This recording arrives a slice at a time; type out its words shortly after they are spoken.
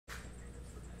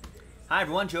Hi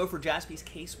everyone, Joe for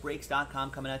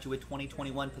JaspysCaseBreaks.com coming at you with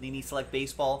 2021 Panini Select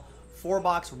Baseball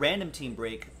 4-box random team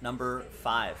break number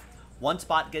 5. One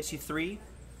spot gets you 3,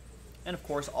 and of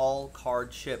course all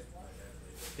cards ship.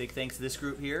 Big thanks to this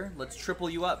group here. Let's triple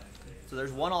you up. So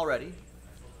there's 1 already,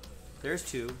 there's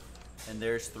 2, and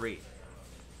there's 3.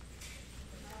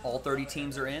 All 30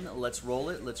 teams are in. Let's roll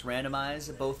it. Let's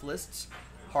randomize both lists.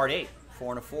 Hard 8,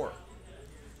 4 and a 4.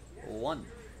 1,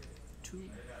 2,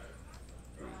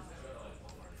 3,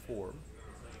 4,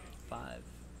 5,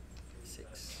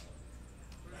 6,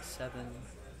 7,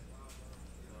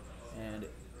 and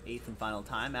 8th and final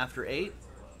time. After 8,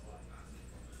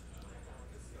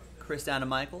 Chris down to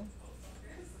Michael.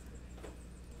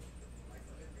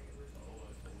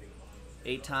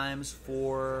 8 times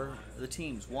for the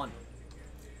teams. 1,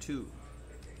 2,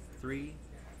 3,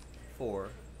 4,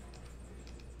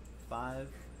 5,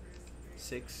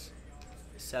 6,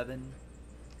 7,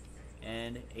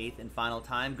 and 8th and final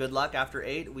time. Good luck. After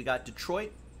 8, we got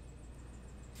Detroit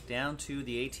down to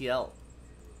the ATL.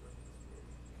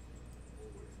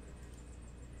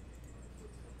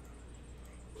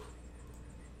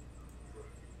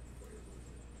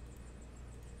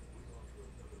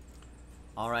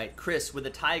 All right, Chris with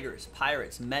the Tigers,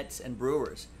 Pirates, Mets, and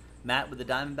Brewers. Matt with the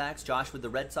Diamondbacks, Josh with the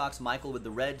Red Sox, Michael with the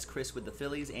Reds, Chris with the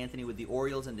Phillies, Anthony with the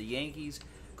Orioles and the Yankees,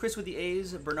 Chris with the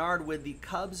A's, Bernard with the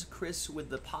Cubs, Chris with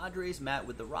the Padres, Matt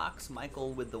with the Rocks,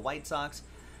 Michael with the White Sox,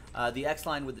 the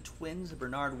X-Line with the Twins,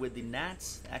 Bernard with the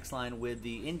Nats, X-Line with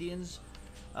the Indians,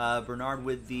 Bernard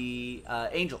with the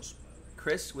Angels,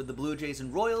 Chris with the Blue Jays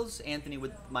and Royals, Anthony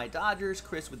with my Dodgers,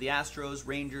 Chris with the Astros,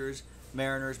 Rangers,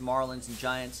 Mariners, Marlins, and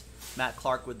Giants, Matt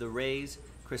Clark with the Rays,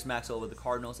 Chris Maxwell with the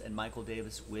Cardinals, and Michael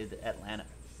Davis with Atlanta.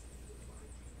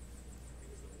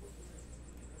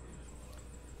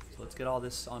 So let's get all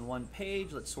this on one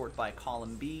page. Let's sort by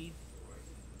column B.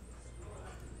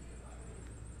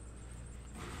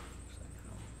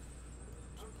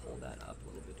 Just pull that up a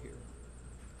little bit here.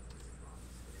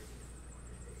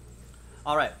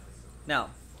 All right. Now,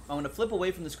 I'm going to flip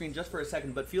away from the screen just for a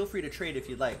second, but feel free to trade if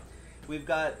you'd like. We've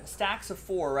got stacks of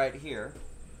 4 right here.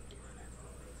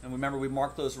 And remember, we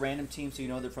marked those random teams so you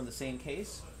know they're from the same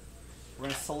case. We're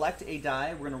going to select a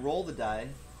die, we're going to roll the die,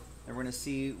 and we're going to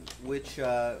see which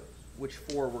 4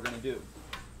 we're going to do.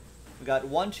 We got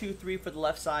 1, 2, 3 for the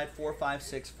left side, 4, 5,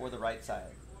 6 for the right side.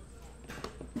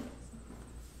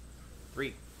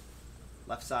 3.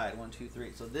 Left side, 1, 2,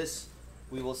 3. So this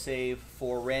we will save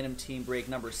for random team break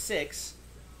number 6,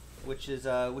 which is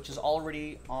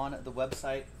already on the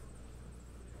website.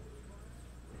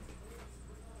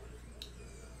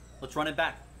 Let's run it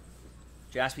back.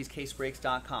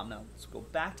 JaspysCaseBreaks.com. Now, let's go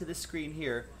back to this screen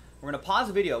here. We're going to pause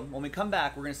the video. When we come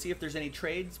back, we're going to see if there's any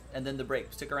trades and then the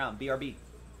break. Stick around. BRB.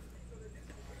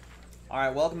 All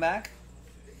right, welcome back.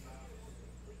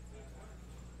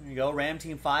 There you go. Ram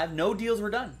Team 5. No deals were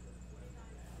done.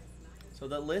 So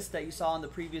the list that you saw on the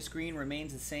previous screen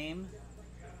remains the same.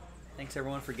 Thanks,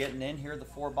 everyone, for getting in. Here are the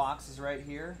 4 boxes right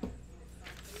here.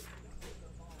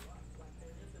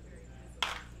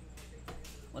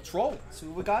 Let's roll. See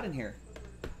what we got in here.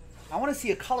 I want to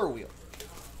see a color wheel.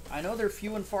 I know they're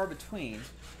few and far between,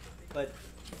 but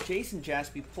Jason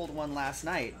Jaspy pulled one last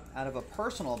night out of a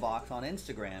personal box on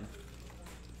Instagram,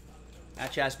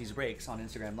 at Jaspy's Breaks on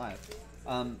Instagram Live.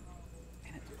 And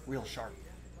it's real sharp.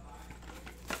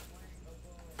 It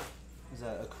was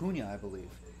a Acuna, I believe.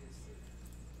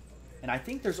 And I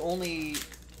think there's only,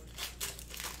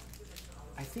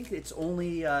 it's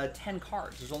only 10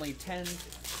 cards. There's only 10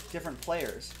 different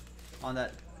players on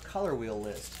that color wheel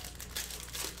list.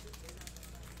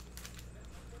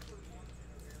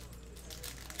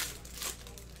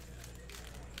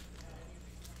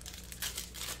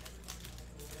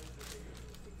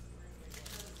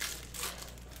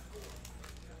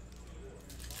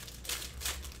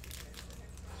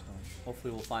 So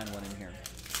hopefully we'll find one in here.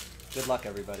 Good luck,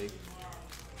 everybody.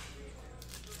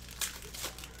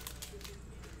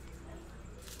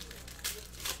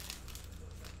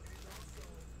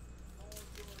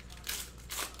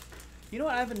 You know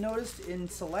what I haven't noticed in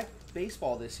Select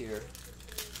Baseball this year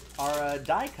are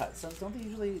die cuts. Don't they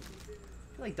usually?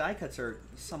 I feel like die cuts are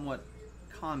somewhat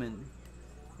common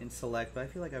in Select, but I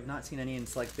feel like I've not seen any in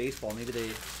Select Baseball. Maybe they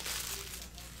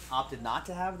opted not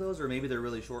to have those, or maybe they're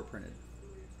really short printed.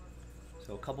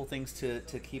 So a couple things to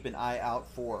keep an eye out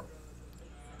for.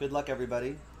 Good luck,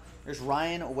 everybody. There's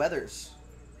Ryan Weathers.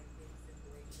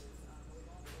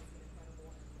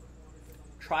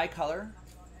 Tricolor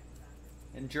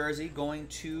in jersey going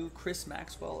to Chris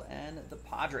Maxwell and the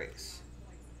Padres.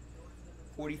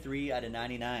 43 out of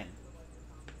 99.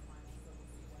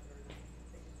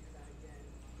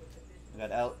 We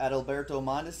got Adalberto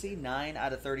Mondesi, 9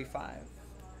 out of 35.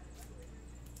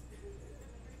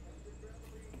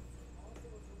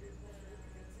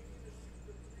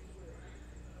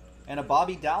 And a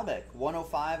Bobby Dalbec,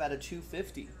 105 out of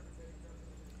 250.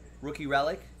 Rookie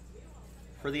relic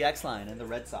for the X-Line and the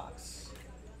Red Sox.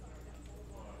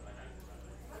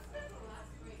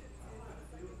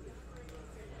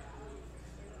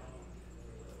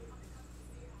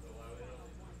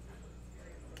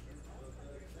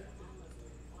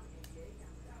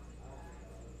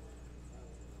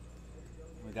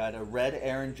 We got a red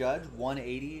Aaron Judge,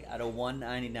 180 out of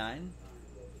 199.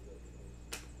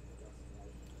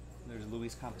 There's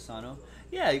Luis Campusano.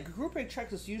 Yeah, group break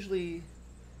checklist usually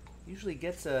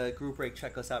gets a group break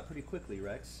checklist out pretty quickly,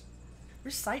 Rex.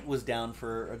 Your site was down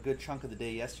for a good chunk of the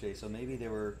day yesterday, so maybe they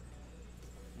were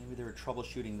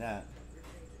troubleshooting that.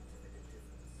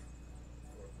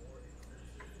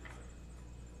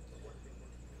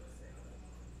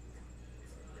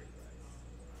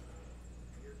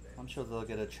 I'm sure they'll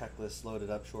get a checklist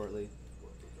loaded up shortly.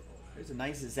 There's a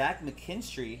nice Zach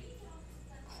McKinstry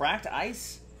cracked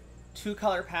ice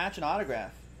 2-color patch and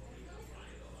autograph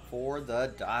for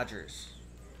the Dodgers.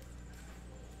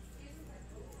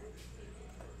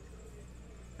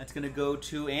 That's going to go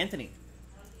to Anthony.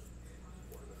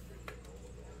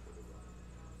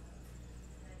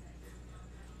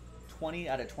 $20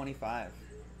 out of 25.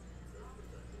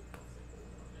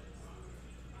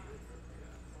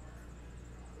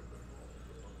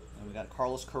 And we got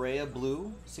Carlos Correa,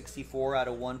 blue, 64 out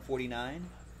of 149.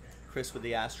 Chris with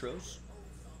the Astros.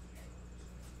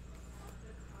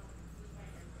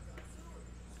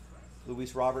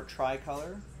 Luis Robert,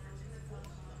 tricolor.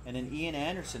 And an Ian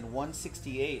Anderson,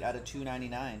 168 out of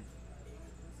 299.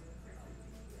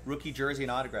 Rookie jersey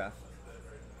and autograph.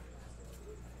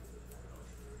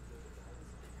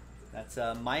 That's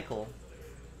Michael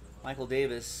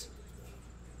Davis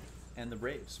and the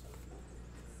Braves.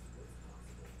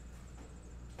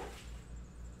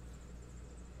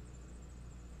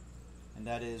 And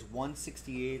that is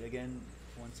 168, again,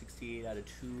 168 out of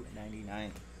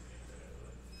 299.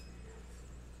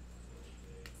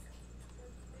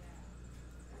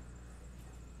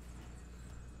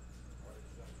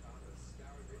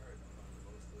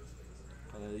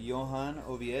 Johan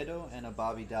Oviedo and a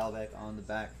Bobby Dalbec on the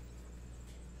back.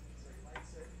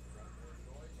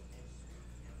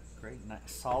 Great, nice,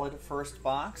 solid first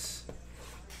box.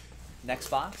 Next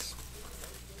box.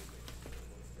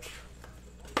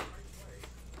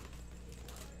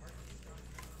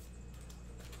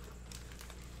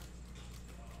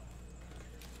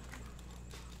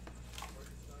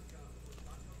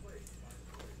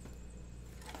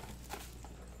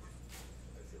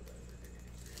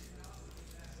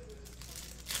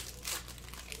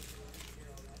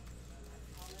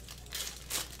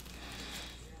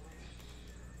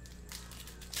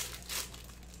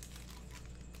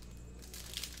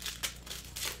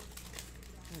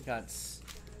 We got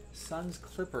Suns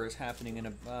Clippers happening in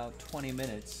about 20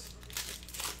 minutes.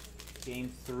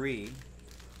 Game 3.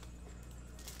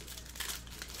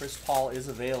 Chris Paul is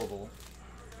available.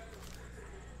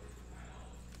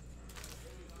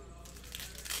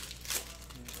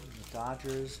 The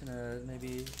Dodgers in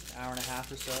maybe an hour and a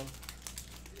half or so.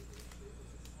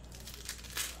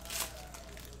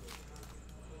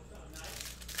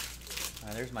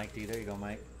 There's Mike D. There you go,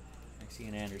 Mike. Thanks,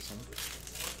 Ian Anderson.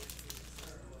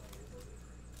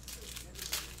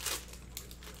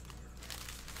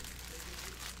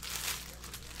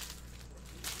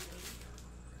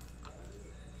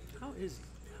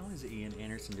 How is Ian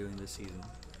Anderson doing this season?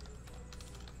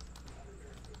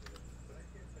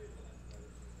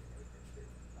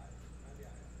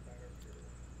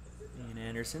 Ian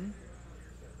Anderson,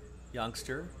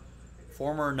 youngster,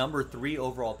 former number 3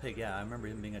 overall pick. Yeah, I remember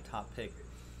him being a top pick.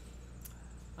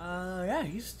 Yeah,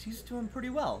 he's doing pretty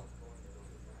well.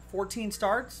 14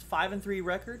 starts, 5-3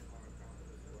 record,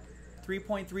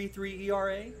 3.33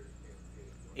 ERA,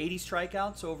 80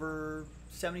 strikeouts over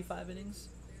 75 innings.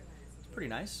 It's pretty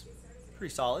nice,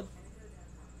 pretty solid.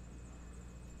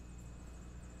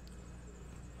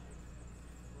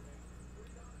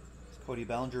 It's Cody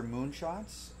Bellinger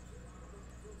moonshots.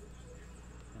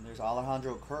 And there's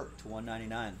Alejandro Kirk to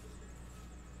 199.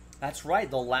 That's right,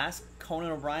 the last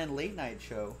Conan O'Brien late night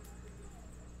show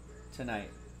tonight.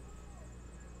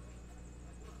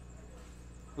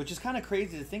 Which is kind of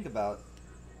crazy to think about.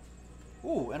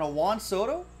 Ooh, and a Juan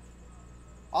Soto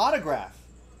autograph.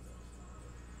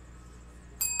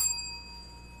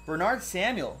 Bernard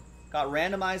Samuel got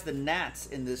randomized the Nats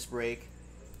in this break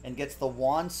and gets the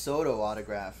Juan Soto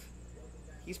autograph.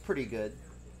 He's pretty good.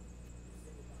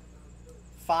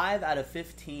 5 out of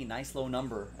 15. Nice low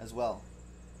number as well.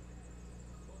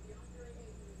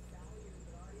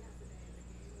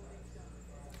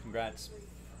 Congrats.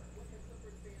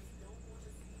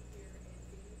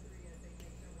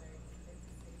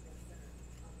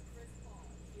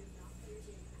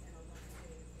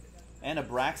 And a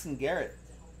Braxton Garrett.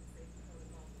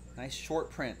 Nice short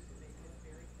print.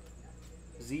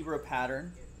 Zebra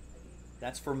pattern.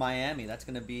 That's for Miami. That's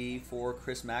going to be for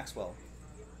Chris Maxwell.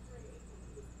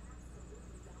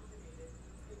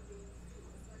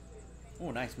 Oh,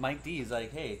 nice. Mike D is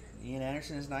like, hey, Ian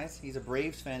Anderson is nice. He's a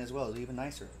Braves fan as well. He's even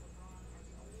nicer.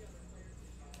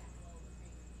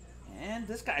 And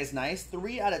this guy's nice.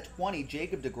 3 out of 20,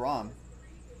 Jacob deGrom.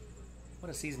 What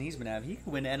a season he's been having. He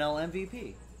could win NL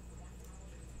MVP.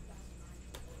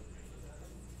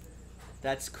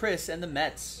 That's Chris and the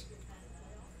Mets.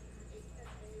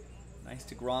 Nice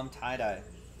deGrom tie-dye.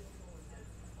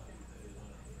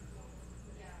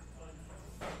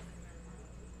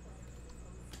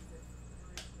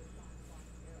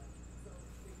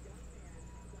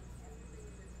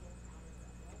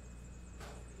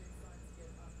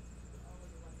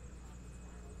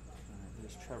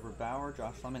 There's Trevor Bauer,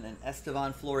 Josh Fleming, and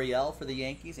Estevan Florial for the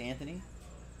Yankees. Anthony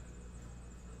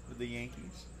with the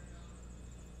Yankees.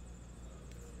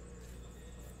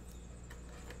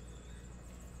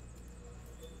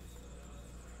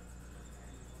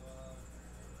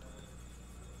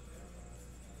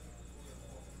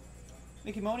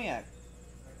 Mickey Moniak,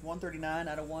 139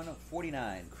 out of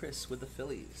 149. Chris with the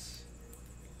Phillies.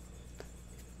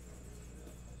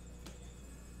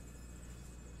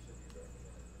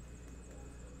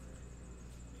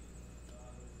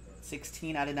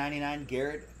 $16 out of 99.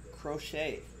 Garrett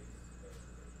Crochet.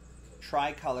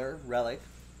 Tricolor relic.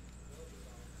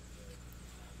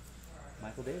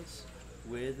 Michael Davis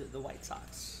with the White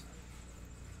Sox.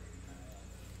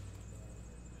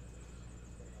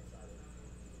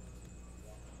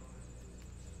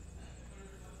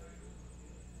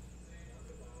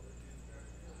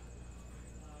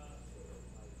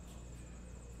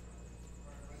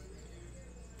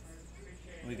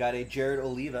 We got a Jared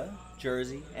Oliva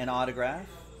jersey and autograph.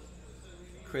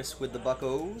 Chris with the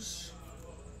Buccos.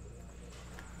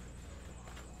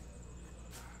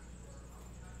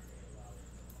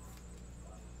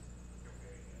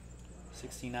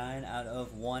 $69 out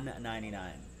of $199.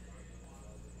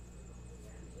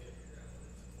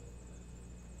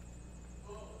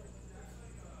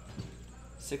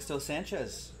 Sixto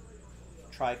Sanchez,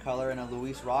 tricolor, and a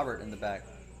Luis Robert in the back.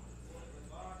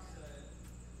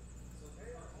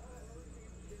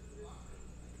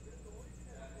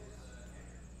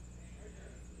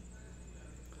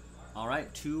 All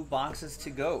right, 2 boxes to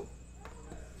go.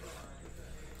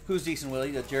 Who's decent,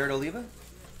 Willie? Jared Oliva?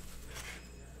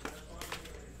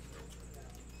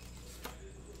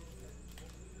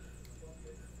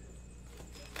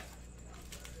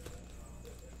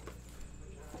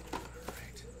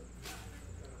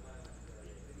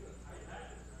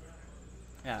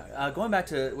 Yeah, going back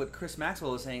to what Chris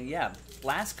Maxwell was saying, yeah,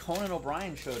 last Conan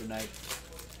O'Brien show tonight,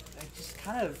 I just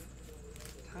kind of,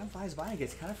 time flies by, I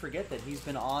guess, kind of forget that he's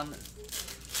been on.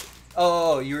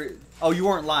 Oh, you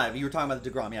weren't live. You were talking about the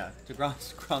DeGrom, yeah.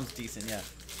 DeGrom's decent, yeah.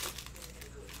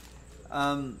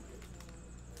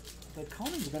 But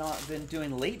Conan's been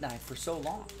doing late night for so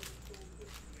long.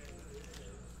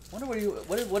 Wonder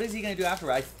what is he going to do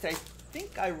afterward? I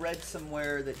think I read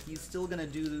somewhere that he's still going to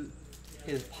do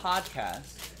his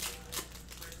podcast,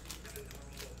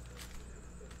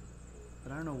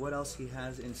 but I don't know what else he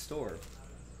has in store.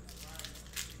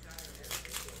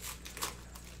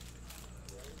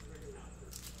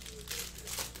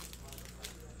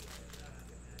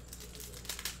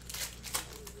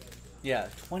 Yeah,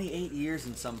 28 years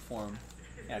in some form.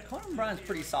 Yeah, Conan O'Brien's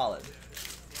pretty solid.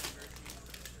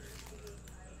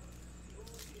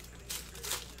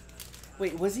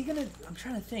 Wait, was he gonna? I'm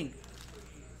trying to think.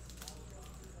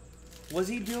 Was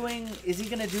he doing? Is he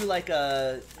gonna do like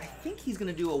a? I think he's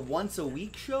gonna do a once a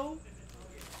week show.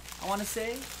 I want to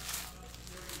say,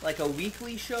 like a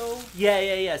weekly show.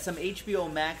 Yeah. Some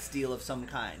HBO Max deal of some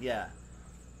kind. Yeah.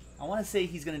 I want to say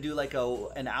he's gonna do like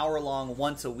an hour-long,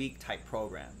 once a week type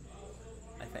program.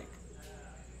 I think.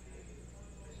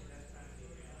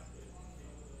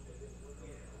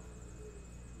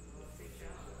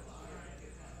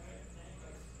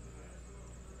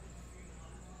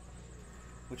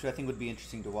 Which I think would be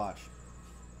interesting to watch.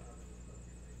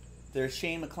 There's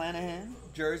Shane McClanahan,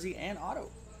 jersey and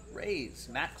auto. Rays,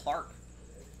 Matt Clark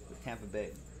with Tampa Bay.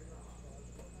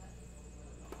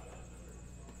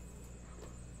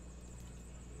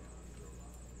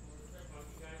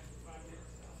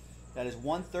 That is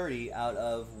 130 out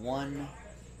of 1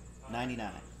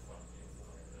 $99.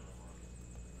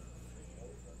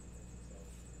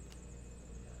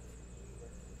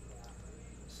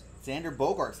 Xander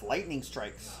Bogaerts, Lightning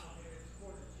Strikes.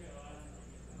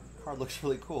 Card looks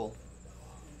really cool.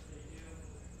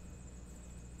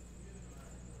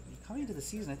 Coming into the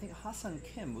season, I think Ha-Seong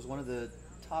Kim was one of the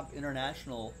top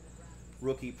international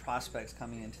rookie prospects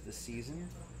coming into the season.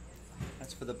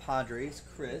 That's for the Padres.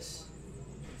 Chris.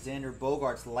 Xander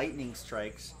Bogaerts, Lightning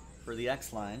Strikes for the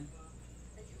X-Line.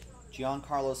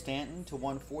 Giancarlo Stanton to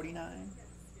 149.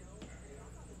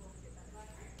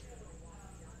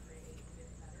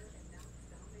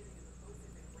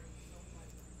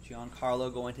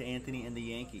 Giancarlo going to Anthony and the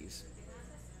Yankees.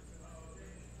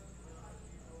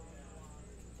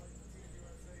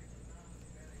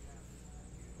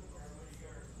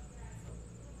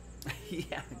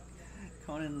 Yeah,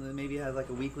 Conan maybe has like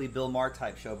a weekly Bill Maher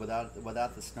type show without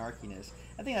the snarkiness.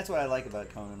 I think that's what I like about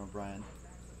Conan O'Brien.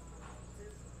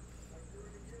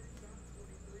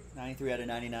 93 out of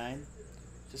 99.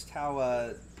 Just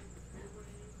how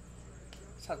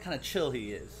kind of chill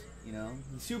he is. You know,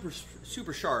 he's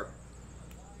super sharp.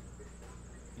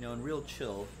 You know, and real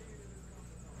chill.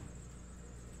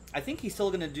 I think he's still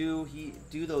gonna do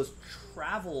those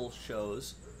travel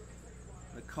shows,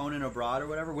 the Conan Abroad or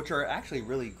whatever, which are actually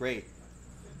really great.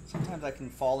 Sometimes I can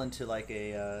fall into like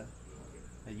a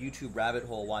YouTube rabbit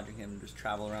hole watching him just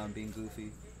travel around being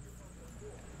goofy.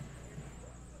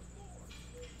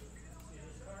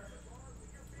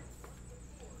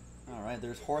 All right,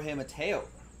 there's Jorge Mateo.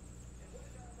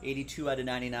 82 out of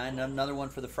 99. Another one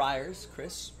for the Friars,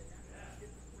 Chris.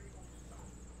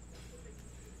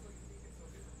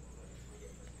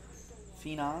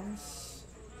 Phenoms.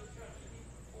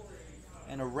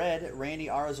 And a red, Randy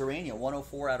Arozarena,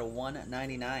 104 out of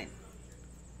 199.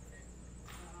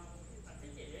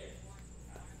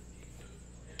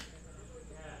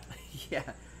 Yeah,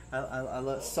 I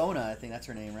love Sona, I think that's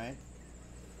her name, right?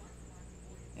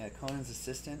 Yeah, Conan's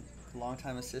assistant,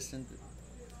 longtime assistant.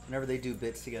 Whenever they do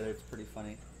bits together, it's pretty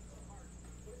funny.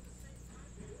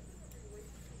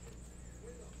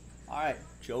 All right,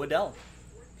 Joe Adell.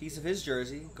 Piece of his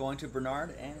jersey going to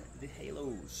Bernard and the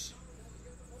Halos.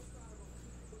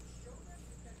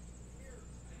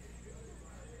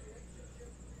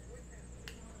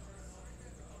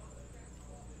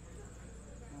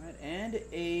 All right, and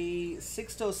a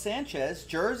Sixto Sanchez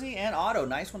jersey and auto.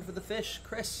 Nice one for the Fish,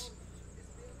 Chris.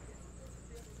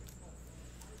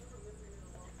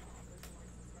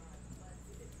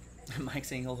 Mike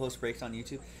saying he'll host breaks on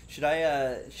YouTube.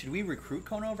 Should we recruit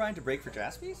Conan O'Brien to break for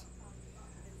Jaspys?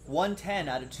 110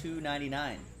 out of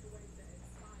 299.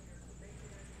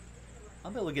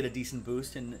 I'll be able to get a decent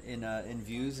boost in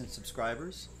views and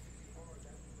subscribers.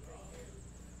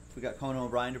 If we got Conan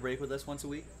O'Brien to break with us once a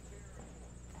week.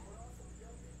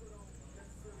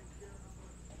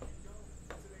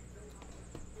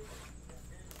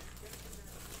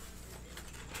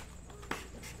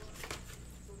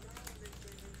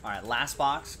 All right, last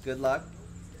box. Good luck.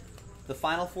 The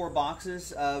final 4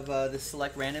 boxes of the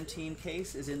Select Random Team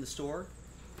case is in the store.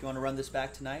 If you want to run this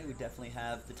back tonight, we definitely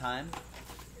have the time.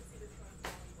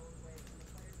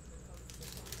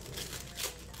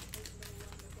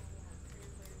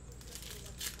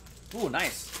 Ooh,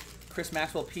 nice. Chris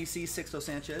Maxwell PC, Sixto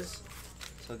Sanchez.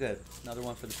 So good. Another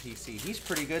one for the PC. He's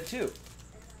pretty good too.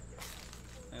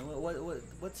 And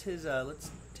what's his?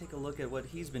 Let's take a look at what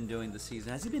he's been doing this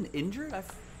season. Has he been injured? I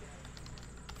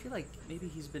feel like maybe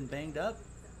he's been banged up.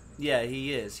 Yeah,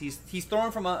 he is. He's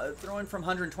throwing from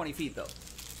 120 feet though.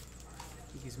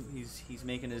 He's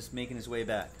making his way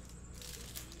back.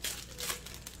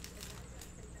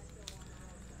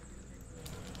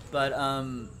 But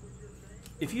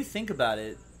if you think about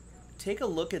it, take a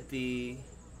look at the.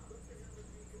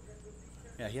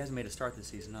 Yeah, he hasn't made a start this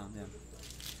season. No, yeah.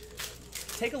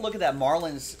 Take a look at that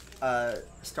Marlins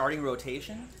starting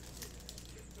rotation.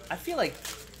 I feel like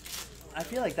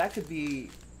that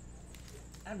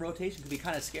rotation could be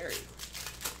kind of scary,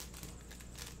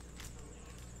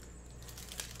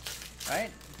 right?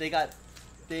 They've got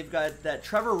that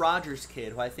Trevor Rogers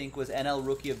kid, who I think was NL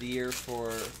Rookie of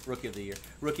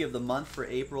the Month for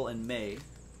April and May.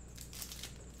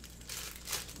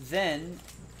 Then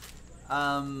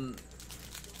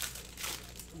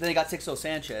they got Sixto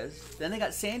Sanchez. Then they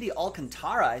got Sandy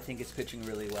Alcantara, I think is pitching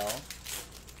really well.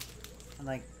 And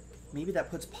like maybe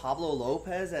that puts Pablo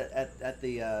Lopez at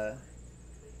the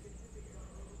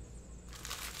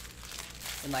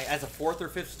and like as a 4th or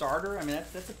 5th starter. I mean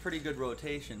that's a pretty good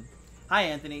rotation. Hi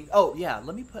Anthony. Oh yeah,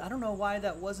 let me put. I don't know why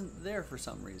that wasn't there for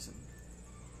some reason.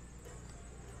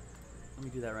 Let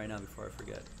me do that right now before I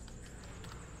forget.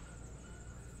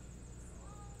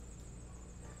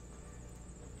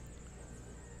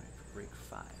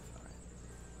 5. All right.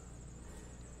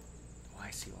 Oh,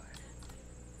 I see why.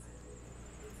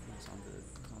 It's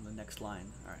on the next line.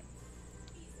 All right.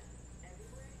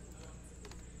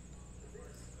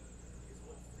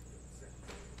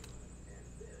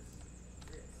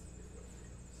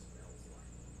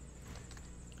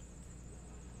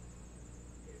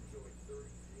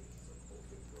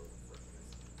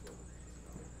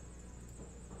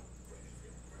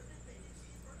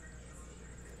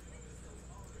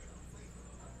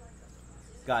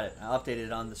 Got it. I updated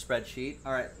it on the spreadsheet.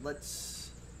 All right, let's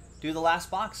do the last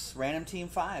box. Random Team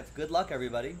 5. Good luck,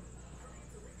 everybody.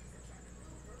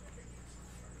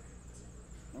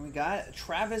 And we got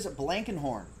Travis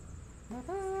Blankenhorn.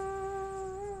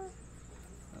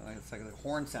 It's like a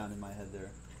horn sound in my head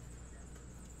there.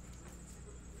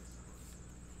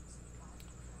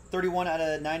 31 out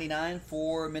of 99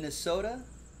 for Minnesota.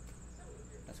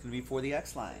 That's going to be for the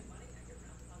X line.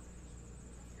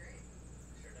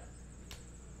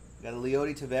 Got a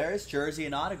Leody Taveras jersey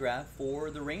and autograph for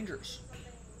the Rangers.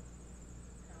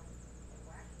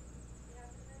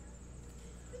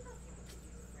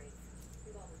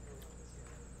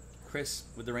 Chris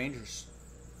with the Rangers.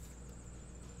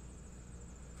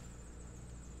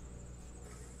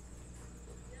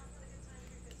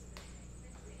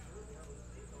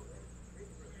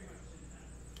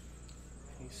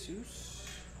 Jesus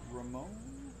Ramon.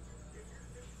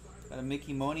 Got a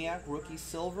Mickey Moniak rookie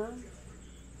silver.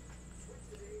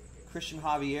 Christian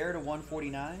Javier to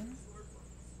 149.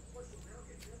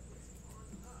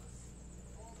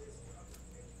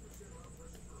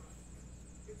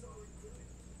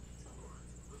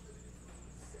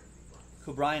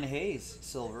 Brian Hayes,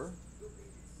 silver.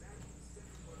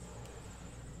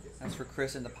 That's for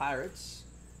Chris and the Pirates.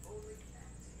 I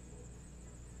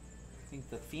think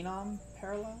the Phenom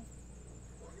parallel.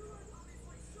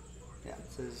 Yeah,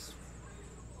 it says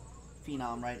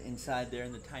Phenom right inside there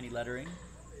in the tiny lettering.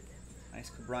 Nice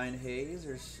Brian Hayes.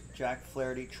 There's Jack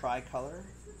Flaherty tricolor.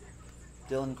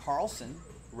 Dylan Carlson,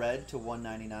 red to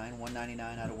 199.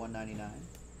 199 out of 199.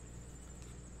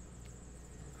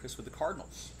 Chris with the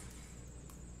Cardinals.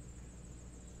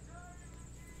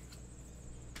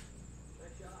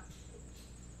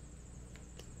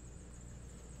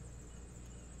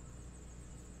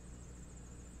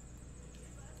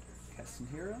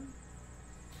 Castanheira.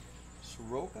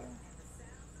 Soroka.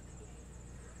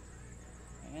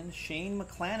 And Shane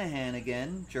McClanahan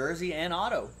again, jersey and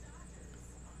auto.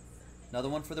 Another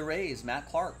one for the Rays, Matt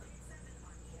Clark.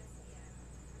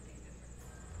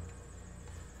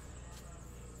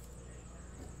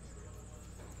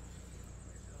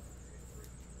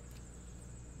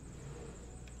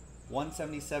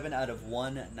 $177 out of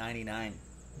 $199.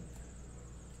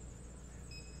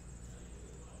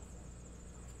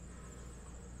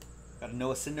 Got a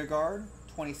Noah Syndergaard,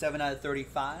 27 out of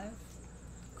 35.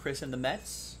 Chris and the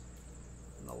Mets.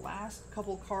 And the last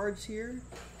couple cards here,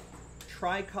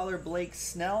 tricolor Blake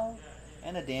Snell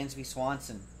and a Dansby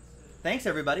Swanson. Thanks,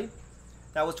 everybody.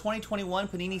 That was 2021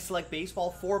 Panini Select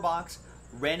Baseball 4-box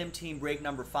random team break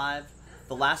number 5.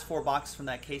 The last 4 boxes from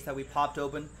that case that we popped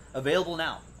open, available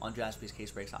now on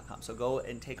jaspyscasebreaks.com. So go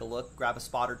and take a look, grab a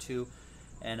spot or two,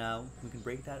 and we can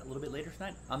break that a little bit later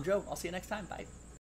tonight. I'm Joe. I'll see you next time. Bye.